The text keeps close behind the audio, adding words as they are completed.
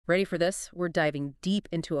Ready for this? We're diving deep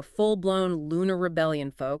into a full-blown lunar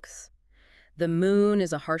rebellion, folks. The moon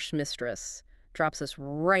is a harsh mistress. Drops us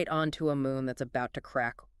right onto a moon that's about to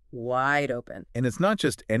crack wide open. And it's not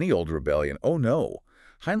just any old rebellion. Oh, no.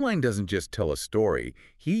 Heinlein doesn't just tell a story.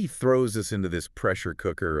 He throws us into this pressure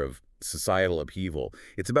cooker of societal upheaval.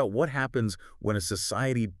 It's about what happens when a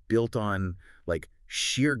society built on, like,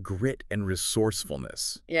 sheer grit and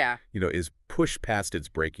resourcefulness, Yeah. is pushed past its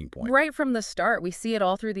breaking point. Right from the start, we see it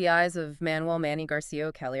all through the eyes of Manuel Manny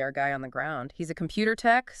Garcia Kelly, our guy on the ground. He's a computer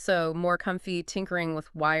tech, so more comfy tinkering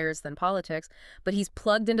with wires than politics, but he's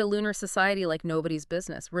plugged into lunar society like nobody's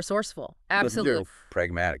business. Resourceful. Absolutely.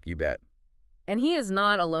 Pragmatic, you bet. And he is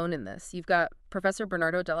not alone in this. You've got Professor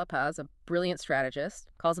Bernardo de la Paz, a brilliant strategist,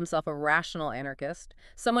 calls himself a rational anarchist,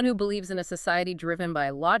 someone who believes in a society driven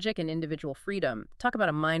by logic and individual freedom. Talk about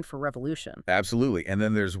a mind for revolution. Absolutely. And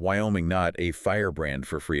then there's Wyoming Not, a firebrand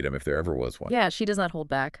for freedom, if there ever was one. Yeah, she does not hold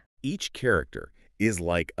back. Each character is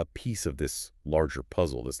like a piece of this larger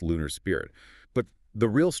puzzle, this lunar spirit. But the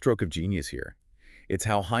real stroke of genius here, it's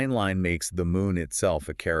how Heinlein makes the moon itself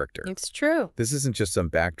a character. It's true. This isn't just some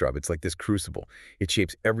backdrop. It's like this crucible. It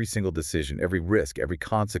shapes every single decision, every risk, every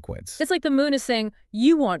consequence. It's like the moon is saying,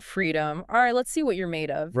 you want freedom. All right, let's see what you're made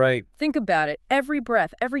of. Right. Think about it. Every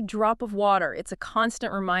breath, every drop of water, it's a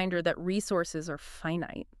constant reminder that resources are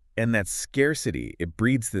finite. And that scarcity, it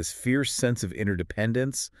breeds this fierce sense of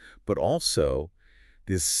interdependence, but also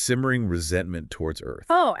this simmering resentment towards Earth.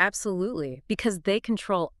 Oh, absolutely. Because they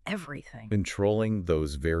control everything. Controlling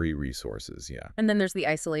those very resources, yeah. And then there's the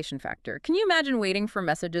isolation factor. Can you imagine waiting for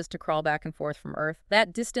messages to crawl back and forth from Earth?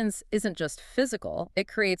 That distance isn't just physical. It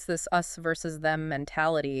creates this us versus them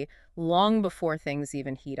mentality long before things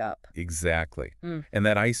even heat up. Exactly. And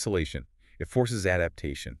that isolation, it forces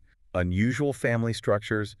adaptation. Unusual family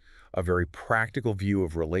structures, a very practical view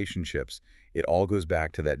of relationships. It all goes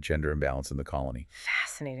back to that gender imbalance in the colony.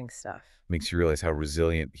 Fascinating stuff. Makes you realize how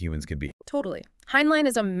resilient humans can be. Totally. Heinlein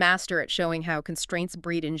is a master at showing how constraints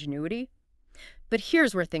breed ingenuity. But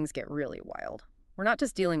here's where things get really wild. We're not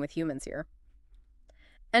just dealing with humans here.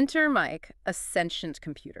 Enter Mike, a sentient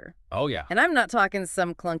computer. Oh, yeah. And I'm not talking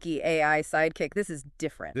some clunky AI sidekick. This is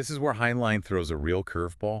different. This is where Heinlein throws a real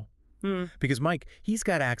curveball. Because Mike, he's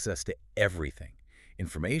got access to everything.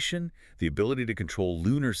 Information, the ability to control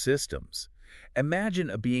lunar systems. Imagine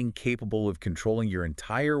a being capable of controlling your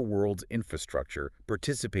entire world's infrastructure,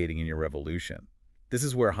 participating in your revolution. This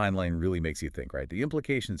is where Heinlein really makes you think, right? The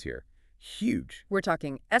implications here, huge. We're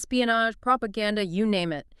talking espionage, propaganda, you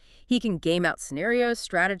name it. He can game out scenarios,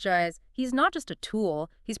 strategize. He's not just a tool,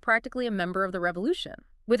 he's practically a member of the revolution.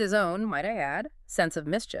 With his own, might I add, sense of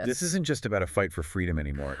mischief. This isn't just about a fight for freedom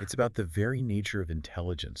anymore. It's about the very nature of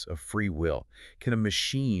intelligence, of free will. Can a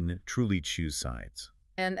machine truly choose sides?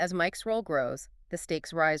 And as Mike's role grows, the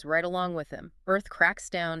stakes rise right along with him. Earth cracks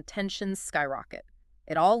down, tensions skyrocket.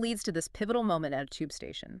 It all leads to this pivotal moment at a tube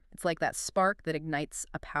station. It's like that spark that ignites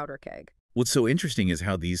a powder keg. What's so interesting is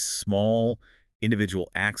how these small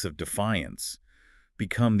individual acts of defiance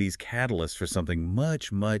become these catalysts for something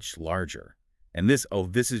much, much larger. And this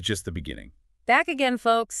is just the beginning. Back again,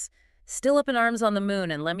 folks. Still up in arms on the moon,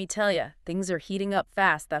 and let me tell you, things are heating up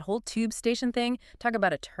fast. That whole tube station thing, talk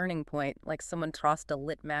about a turning point, like someone tossed a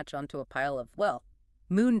lit match onto a pile of, well,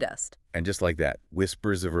 moon dust. And just like that,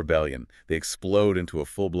 whispers of rebellion, they explode into a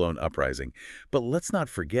full-blown uprising. But let's not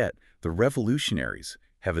forget, the revolutionaries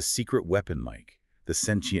have a secret weapon, Mike, the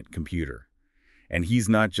sentient computer. And he's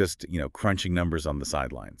not just, crunching numbers on the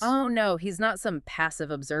sidelines. Oh, no, he's not some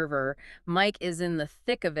passive observer. Mike is in the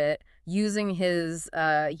thick of it, using his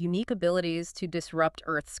unique abilities to disrupt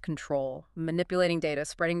Earth's control, manipulating data,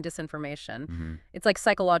 spreading disinformation. It's like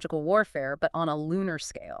psychological warfare, but on a lunar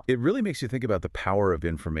scale. It really makes you think about the power of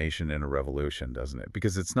information in a revolution, doesn't it?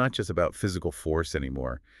 Because it's not just about physical force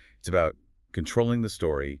anymore. It's about controlling the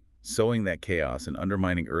story, sowing that chaos, and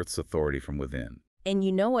undermining Earth's authority from within. And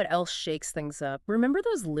you know what else shakes things up? Remember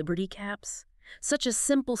those Liberty Caps? Such a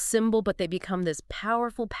simple symbol, but they become this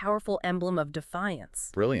powerful, powerful emblem of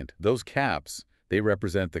defiance. Brilliant. Those caps, they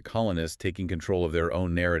represent the colonists taking control of their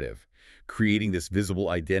own narrative, creating this visible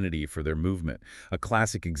identity for their movement. A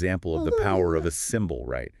classic example of the power of a symbol,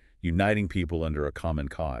 right? Uniting people under a common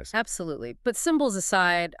cause. Absolutely. But symbols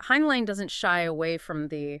aside, Heinlein doesn't shy away from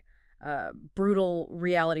the brutal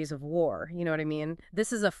realities of war. You know what I mean?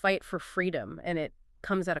 This is a fight for freedom, and it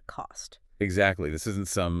comes at a cost. Exactly. This isn't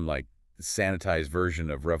some, sanitized version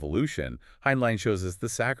of revolution. Heinlein shows us the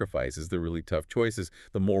sacrifices, the really tough choices,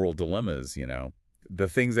 the moral dilemmas, the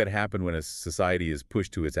things that happen when a society is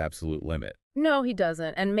pushed to its absolute limit. No, he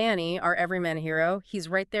doesn't. And Manny, our everyman hero, he's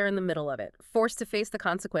right there in the middle of it, forced to face the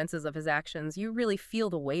consequences of his actions. You really feel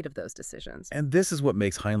the weight of those decisions. And this is what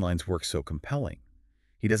makes Heinlein's work so compelling.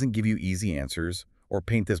 He doesn't give you easy answers or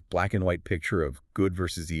paint this black and white picture of good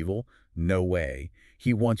versus evil. No way.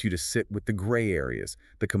 He wants you to sit with the gray areas,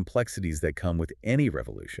 the complexities that come with any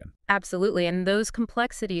revolution. Absolutely. And those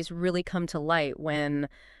complexities really come to light when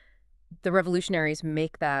the revolutionaries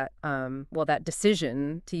make that, that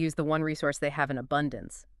decision to use the one resource they have in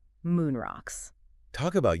abundance, moon rocks.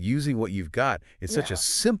 Talk about using what you've got. It's such a Yeah.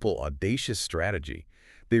 simple, audacious strategy.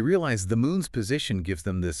 They realize the moon's position gives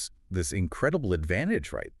them this incredible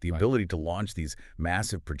advantage, right? The ability to launch these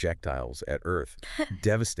massive projectiles at Earth.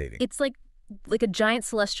 Devastating. It's like a giant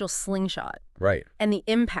celestial slingshot. Right. And the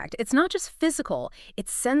impact, it's not just physical, it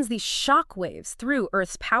sends these shock waves through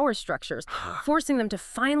Earth's power structures, forcing them to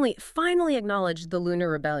finally acknowledge the lunar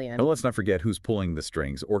rebellion. And let's not forget who's pulling the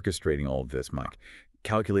strings, orchestrating all of this, Mike.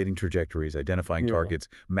 Calculating trajectories, identifying targets,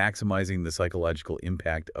 maximizing the psychological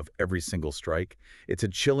impact of every single strike. It's a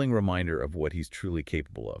chilling reminder of what he's truly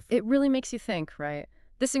capable of. It really makes you think, right?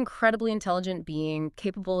 This incredibly intelligent being,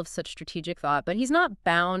 capable of such strategic thought, but he's not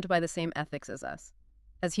bound by the same ethics as us,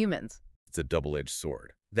 as humans. It's a double-edged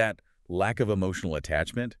sword. That lack of emotional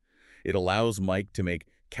attachment, it allows Mike to make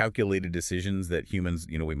calculated decisions that humans,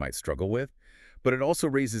 we might struggle with. But it also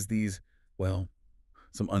raises these,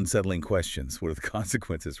 some unsettling questions. What are the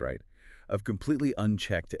consequences, right, of completely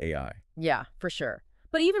unchecked AI? Yeah, for sure.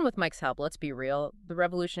 But even with Mike's help, let's be real, the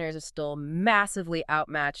revolutionaries are still massively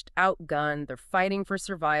outmatched, outgunned. They're fighting for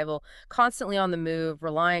survival, constantly on the move,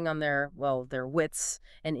 relying on their wits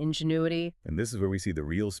and ingenuity. And this is where we see the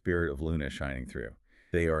real spirit of Luna shining through.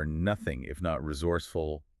 They are nothing if not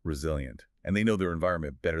resourceful, resilient, and they know their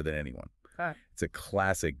environment better than anyone. Okay. It's a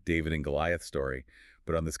classic David and Goliath story,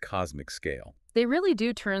 but on this cosmic scale. They really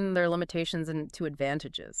do turn their limitations into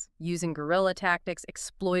advantages, using guerrilla tactics,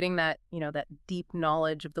 exploiting that deep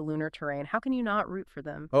knowledge of the lunar terrain. How can you not root for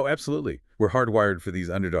them? Oh, absolutely. We're hardwired for these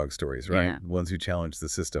underdog stories, right? Yeah. Ones who challenge the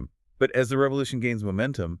system. But as the revolution gains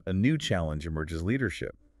momentum, a new challenge emerges: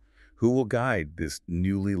 leadership. Who will guide this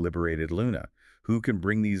newly liberated Luna? Who can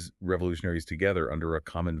bring these revolutionaries together under a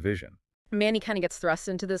common vision? Manny kind of gets thrust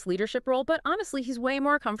into this leadership role, but honestly, he's way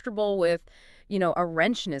more comfortable with, a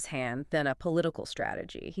wrench in his hand than a political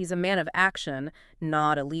strategy. He's a man of action,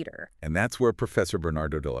 not a leader. And that's where Professor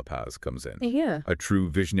Bernardo de la Paz comes in. Yeah. A true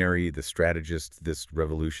visionary, the strategist this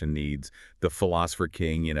revolution needs, the philosopher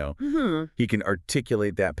king, He can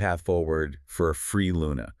articulate that path forward for a free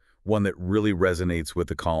Luna, one that really resonates with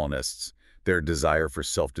the colonists, their desire for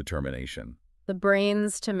self-determination. The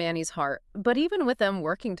brains to Manny's heart. But even with them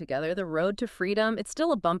working together, the road to freedom, it's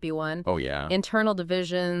still a bumpy one. Oh, yeah. Internal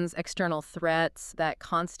divisions, external threats, that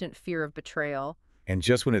constant fear of betrayal. And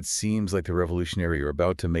just when it seems like the revolutionary are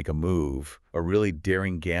about to make a move, a really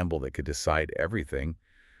daring gamble that could decide everything,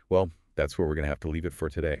 that's where we're going to have to leave it for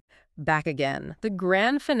today. Back again. The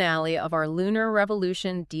grand finale of our Lunar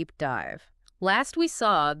Revolution deep dive. Last we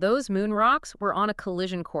saw, those moon rocks were on a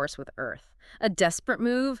collision course with Earth. A desperate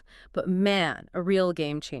move, but man, a real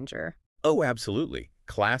game changer. Oh, absolutely.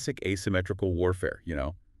 Classic asymmetrical warfare,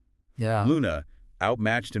 Yeah. Luna,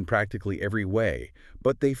 outmatched in practically every way,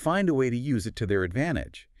 but they find a way to use it to their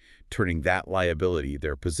advantage, turning that liability,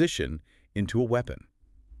 their position, into a weapon.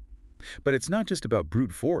 But it's not just about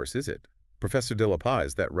brute force, is it? Professor de la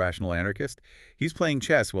Paz, that rational anarchist, he's playing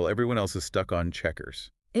chess while everyone else is stuck on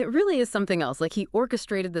checkers. It really is something else. Like, he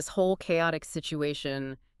orchestrated this whole chaotic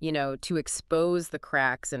situation, to expose the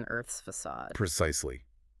cracks in Earth's facade. Precisely.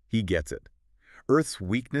 He gets it. Earth's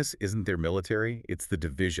weakness isn't their military, it's the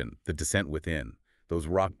division, the dissent within, those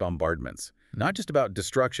rock bombardments. Not just about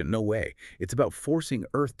destruction, no way. It's about forcing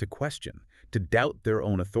Earth to question, to doubt their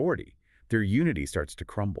own authority. Their unity starts to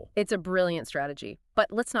crumble. It's a brilliant strategy. But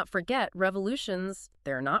let's not forget, revolutions,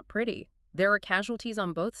 they're not pretty. There are casualties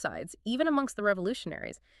on both sides, even amongst the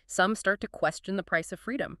revolutionaries. Some start to question the price of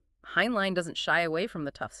freedom. Heinlein doesn't shy away from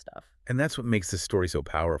the tough stuff. And that's what makes this story so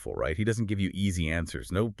powerful, right? He doesn't give you easy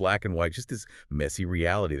answers, no black and white, just this messy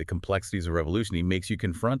reality, the complexities of revolution. He makes you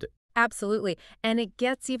confront it. Absolutely. And it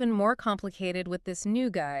gets even more complicated with this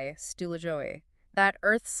new guy, Stula Joey. That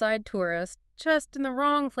Earthside tourist, just in the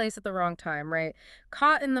wrong place at the wrong time, right?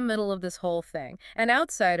 Caught in the middle of this whole thing. An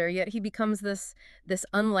outsider, yet he becomes this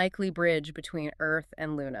unlikely bridge between Earth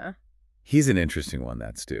and Luna. He's an interesting one,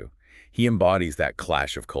 that Stu. He embodies that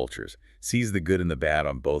clash of cultures, sees the good and the bad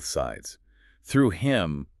on both sides. Through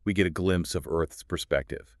him, we get a glimpse of Earth's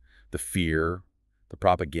perspective. The fear, the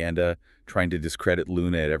propaganda, trying to discredit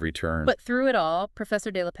Luna at every turn. But through it all,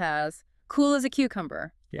 Professor de la Paz, Cool as a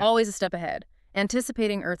cucumber, Yeah. always a step ahead,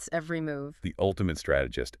 anticipating Earth's every move. The ultimate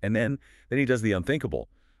strategist. And then he does the unthinkable,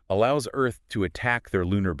 allows Earth to attack their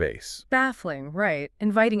lunar base. Baffling, right,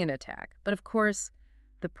 inviting an attack. But of course,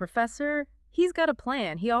 the professor, he's got a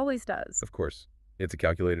plan. He always does. Of course, it's a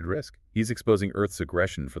calculated risk. He's exposing Earth's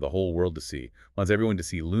aggression for the whole world to see, wants everyone to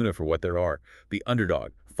see Luna for what they are, the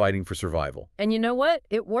underdog, fighting for survival. And you know what?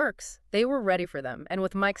 It works. They were ready for them. And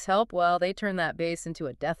with Mike's help, well, they turned that base into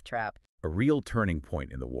a death trap. A real turning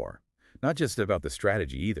point in the war. Not just about the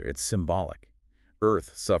strategy either, it's symbolic.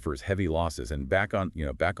 Earth suffers heavy losses, and back on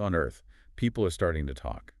Earth, people are starting to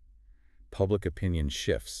talk. Public opinion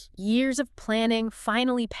shifts. Years of planning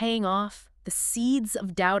finally paying off. The seeds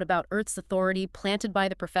of doubt about Earth's authority planted by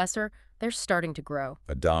the professor, they're starting to grow.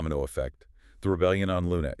 A domino effect. The rebellion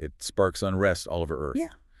on Luna, it sparks unrest all over Earth. Yeah.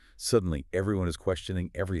 Suddenly, everyone is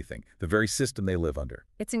questioning everything, the very system they live under.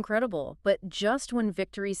 It's incredible, but just when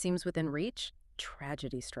victory seems within reach,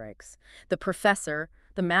 tragedy strikes. The professor,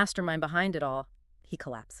 the mastermind behind it all, he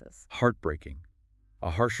collapses. Heartbreaking.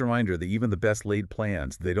 A harsh reminder that even the best laid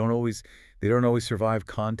plans, they don't always survive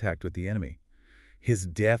contact with the enemy. His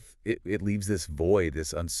death, it leaves this void,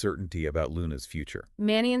 this uncertainty about Luna's future.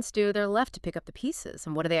 Manny and Stu, they're left to pick up the pieces.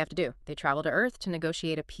 And what do they have to do? They travel to Earth to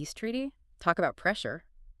negotiate a peace treaty? Talk about pressure.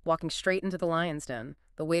 Walking straight into the lion's den,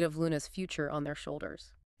 the weight of Luna's future on their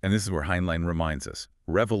shoulders. And this is where Heinlein reminds us.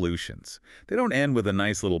 Revolutions. They don't end with a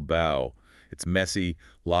nice little bow. It's messy,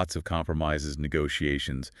 lots of compromises,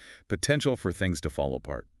 negotiations, potential for things to fall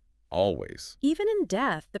apart. Always. Even in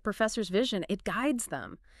death, the professor's vision, it guides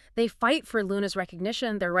them. They fight for Luna's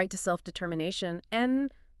recognition, their right to self-determination,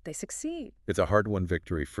 and they succeed. It's a hard-won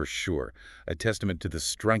victory for sure. A testament to the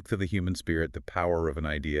strength of the human spirit, the power of an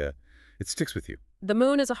idea. It sticks with you. The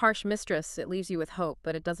moon is a harsh mistress. It leaves you with hope,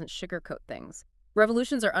 but it doesn't sugarcoat things.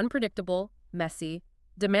 Revolutions are unpredictable, messy,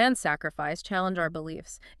 demand sacrifice, challenge our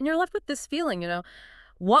beliefs. And you're left with this feeling,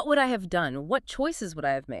 what would I have done? What choices would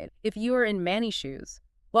I have made? If you were in Manny's shoes,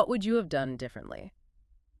 what would you have done differently?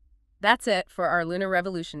 That's it for our Lunar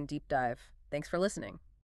Revolution deep dive. Thanks for listening.